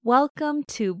Welcome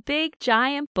to Big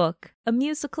Giant Book, a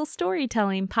musical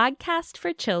storytelling podcast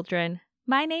for children.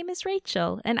 My name is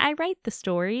Rachel, and I write the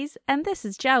stories, and this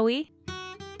is Joey.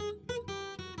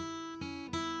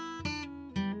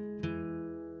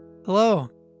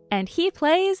 Hello. And he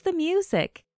plays the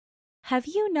music. Have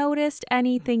you noticed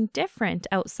anything different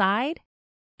outside?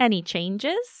 Any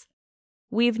changes?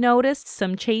 We've noticed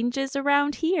some changes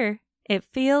around here. It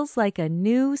feels like a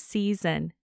new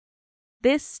season.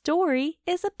 This story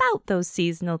is about those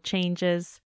seasonal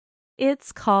changes.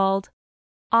 It's called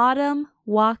Autumn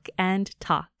Walk and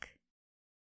Talk.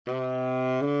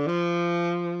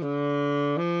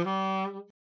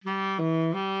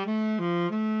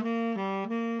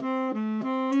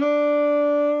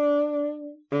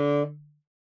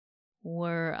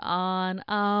 We're on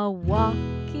a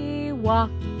walkie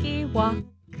walk.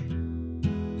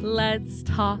 Let's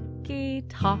talkie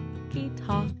talk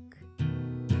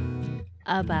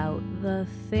about the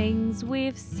things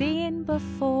we've seen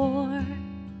before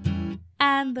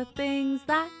and the things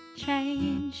that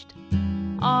changed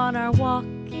on our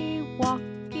walkie walk.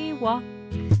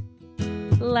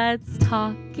 Let's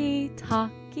talkie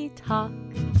talk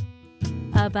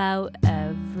about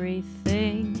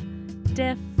everything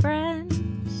different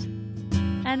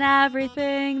and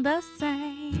everything the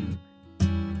same.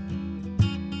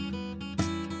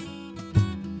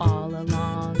 All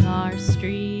along our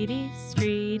streety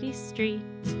street,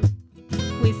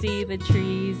 we see the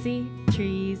treesy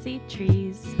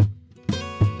trees.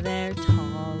 They're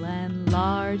tall and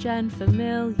large and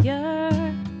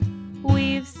familiar.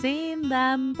 We've seen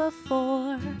them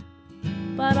before.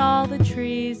 But all the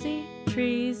treesy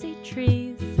trees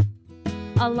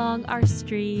along our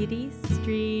streety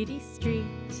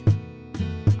street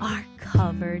are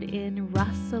covered in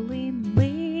rustling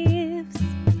leaves.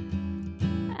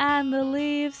 And the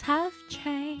leaves have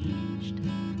changed.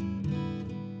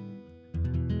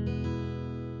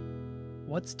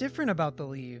 What's different about the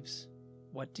leaves?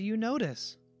 What do you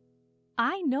notice?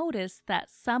 I notice that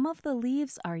some of the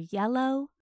leaves are yellow,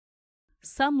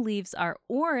 some leaves are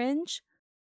orange,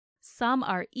 some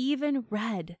are even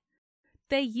red.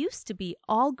 They used to be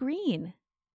all green.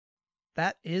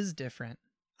 That is different.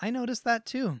 I noticed that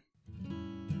too.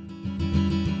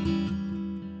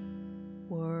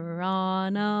 We're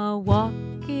on a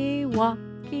walkie walk.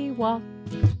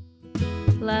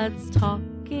 Let's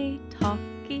talkie talk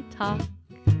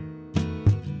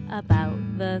about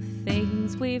the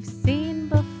things we've seen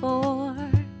before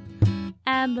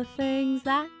and the things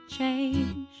that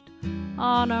changed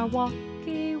on our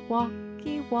walkie walk.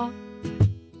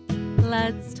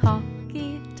 Let's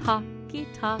talkie talk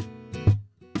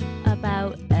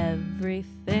about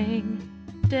everything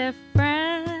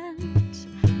different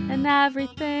and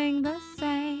everything the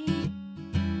same.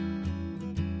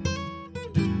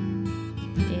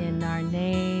 In our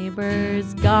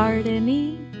neighbor's garden,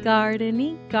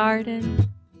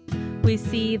 we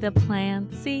see the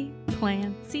plantsy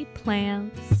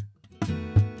plants.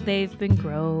 They've been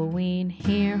growing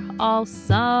here all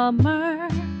summer.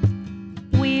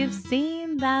 We've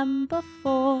seen them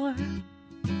before.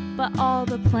 But all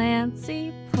the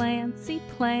plantsy plants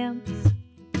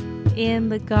in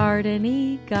the garden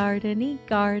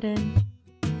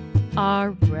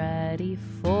are ready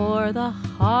for the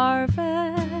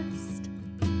harvest.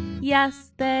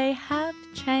 Yes, they have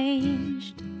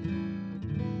changed.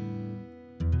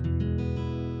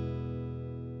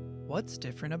 What's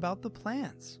different about the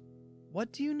plants?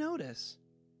 What do you notice?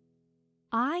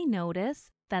 I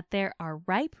notice that there are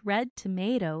ripe red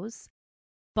tomatoes,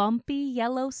 bumpy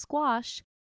yellow squash,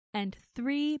 and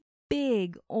 3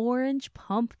 big orange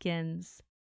pumpkins.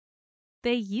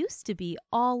 They used to be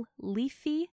all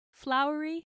leafy,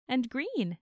 flowery, and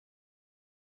green.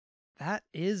 That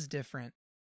is different.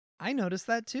 I noticed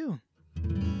that too.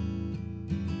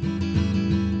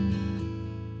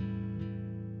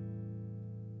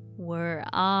 We're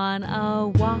on a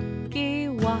walkie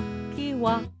walk.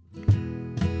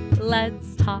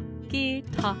 Let's talkie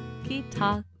talk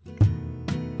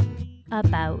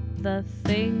about the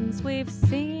things we've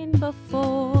seen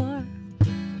before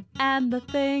and the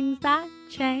things that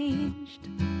changed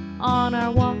on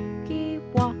our walkie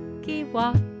walk.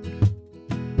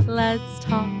 Let's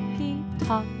talkie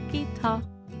talk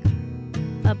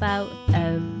about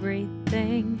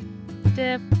everything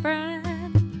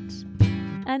different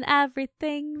and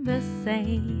everything the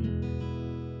same.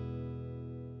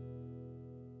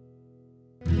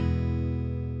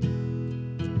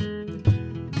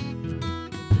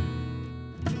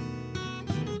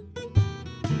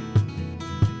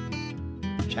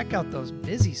 Check out those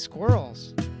busy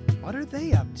squirrels. What are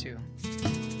they up to?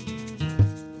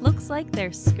 Looks looks like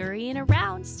they're scurrying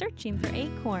around searching for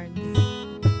acorns.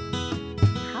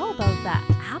 How about that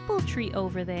apple tree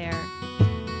over there?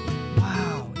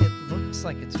 Wow, it looks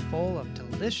like it's full of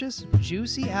delicious,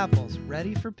 juicy apples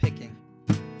ready for picking.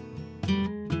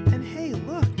 And hey,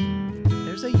 look,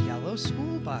 there's a yellow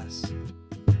school bus.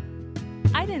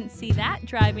 I didn't see that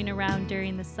driving around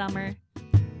during the summer.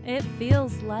 It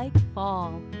feels like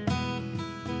fall.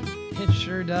 It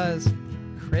sure does.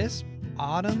 Crisp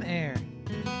autumn air.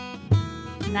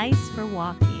 Nice for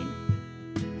walking.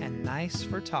 And nice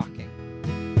for talking.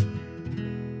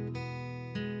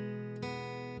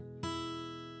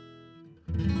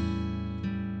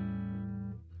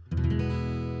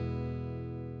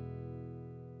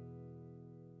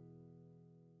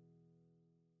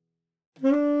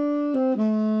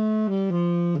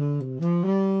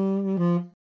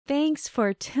 Thanks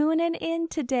for tuning in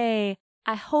today.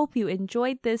 I hope you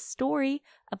enjoyed this story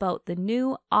about the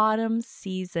new autumn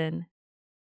season.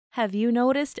 Have you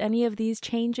noticed any of these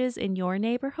changes in your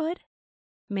neighborhood?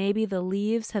 Maybe the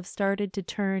leaves have started to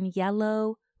turn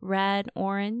yellow, red,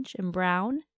 orange, and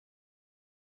brown.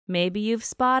 Maybe you've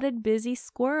spotted busy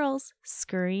squirrels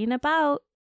scurrying about.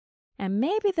 And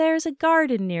maybe there's a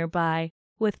garden nearby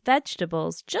with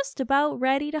vegetables just about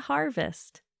ready to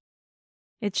harvest.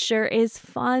 It sure is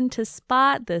fun to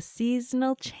spot the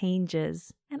seasonal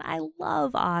changes, and I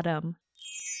love autumn.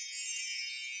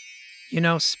 You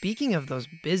know, speaking of those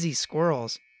busy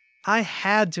squirrels, I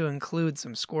had to include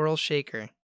some squirrel shaker.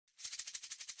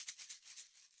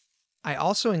 I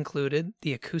also included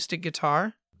the acoustic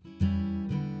guitar,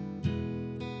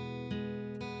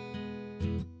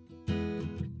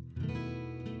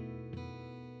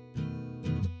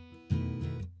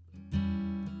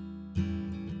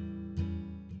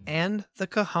 and the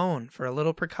cajon for a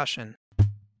little percussion.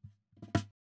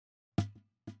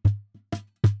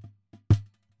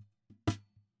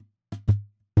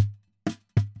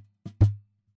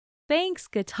 Thanks,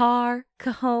 guitar,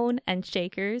 cajon, and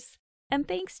shakers. And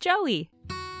thanks, Joey.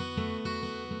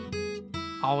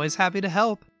 Always happy to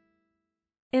help.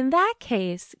 In that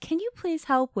case, can you please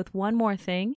help with one more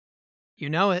thing? You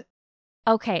know it.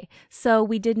 Okay, so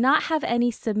we did not have any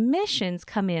submissions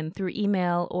come in through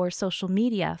email or social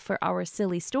media for our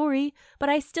silly story, but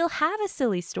I still have a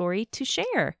silly story to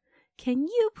share. Can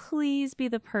you please be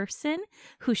the person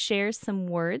who shares some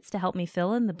words to help me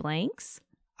fill in the blanks?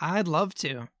 I'd love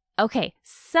to. Okay,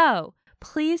 so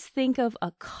please think of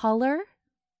a color,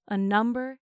 a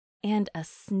number, and a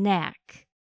snack.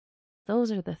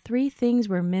 Those are the 3 things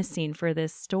we're missing for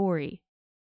this story.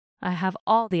 I have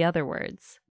all the other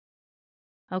words.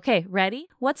 Okay, ready?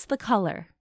 What's the color?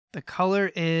 The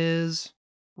color is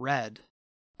red.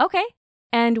 Okay,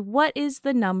 and what is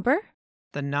the number?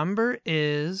 The number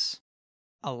is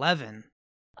 11.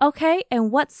 Okay,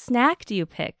 and what snack do you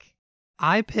pick?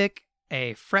 I pick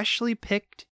a freshly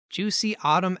picked, juicy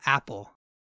autumn apple.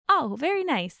 Oh, very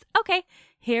nice. Okay,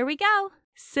 here we go.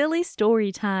 Silly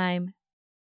story time.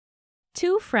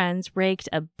 2 friends raked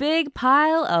a big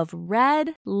pile of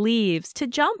red leaves to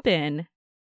jump in.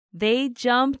 They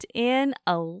jumped in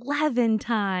 11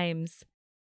 times.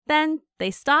 Then they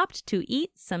stopped to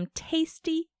eat some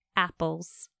tasty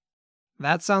apples.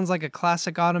 That sounds like a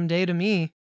classic autumn day to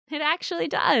me. It actually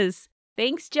does.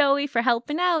 Thanks, Joey, for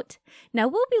helping out. Now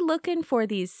we'll be looking for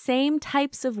these same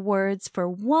types of words for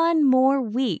 1 more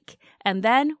week, and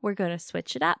then we're going to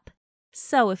switch it up.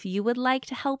 So if you would like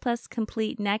to help us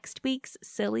complete next week's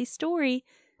silly story,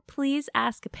 please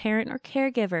ask a parent or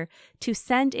caregiver to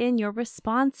send in your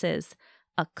responses,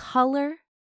 a color,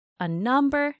 a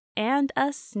number, and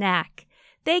a snack.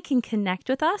 They can connect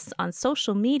with us on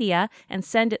social media and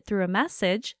send it through a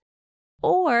message,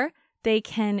 or they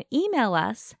can email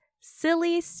us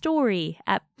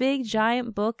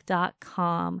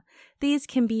sillystory@biggiantbook.com. These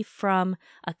can be from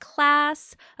a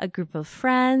class, a group of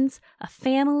friends, a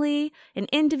family, an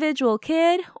individual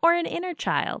kid, or an inner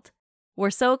child. We're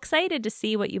so excited to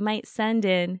see what you might send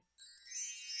in.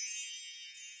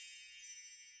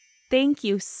 Thank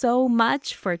you so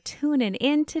much for tuning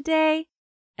in today.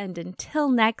 And until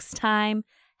next time,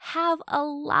 have a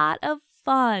lot of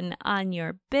fun on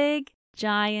your big,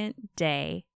 giant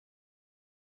day.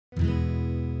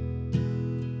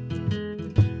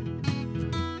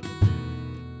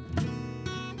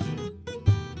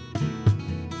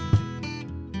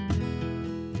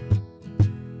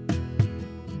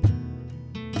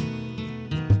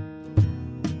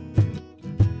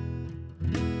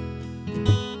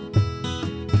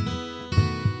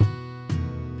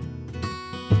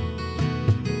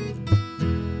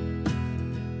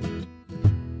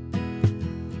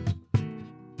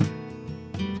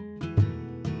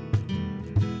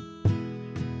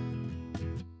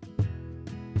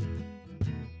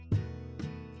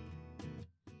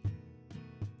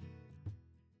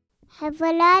 Have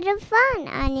a lot of fun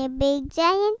on your big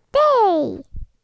giant day.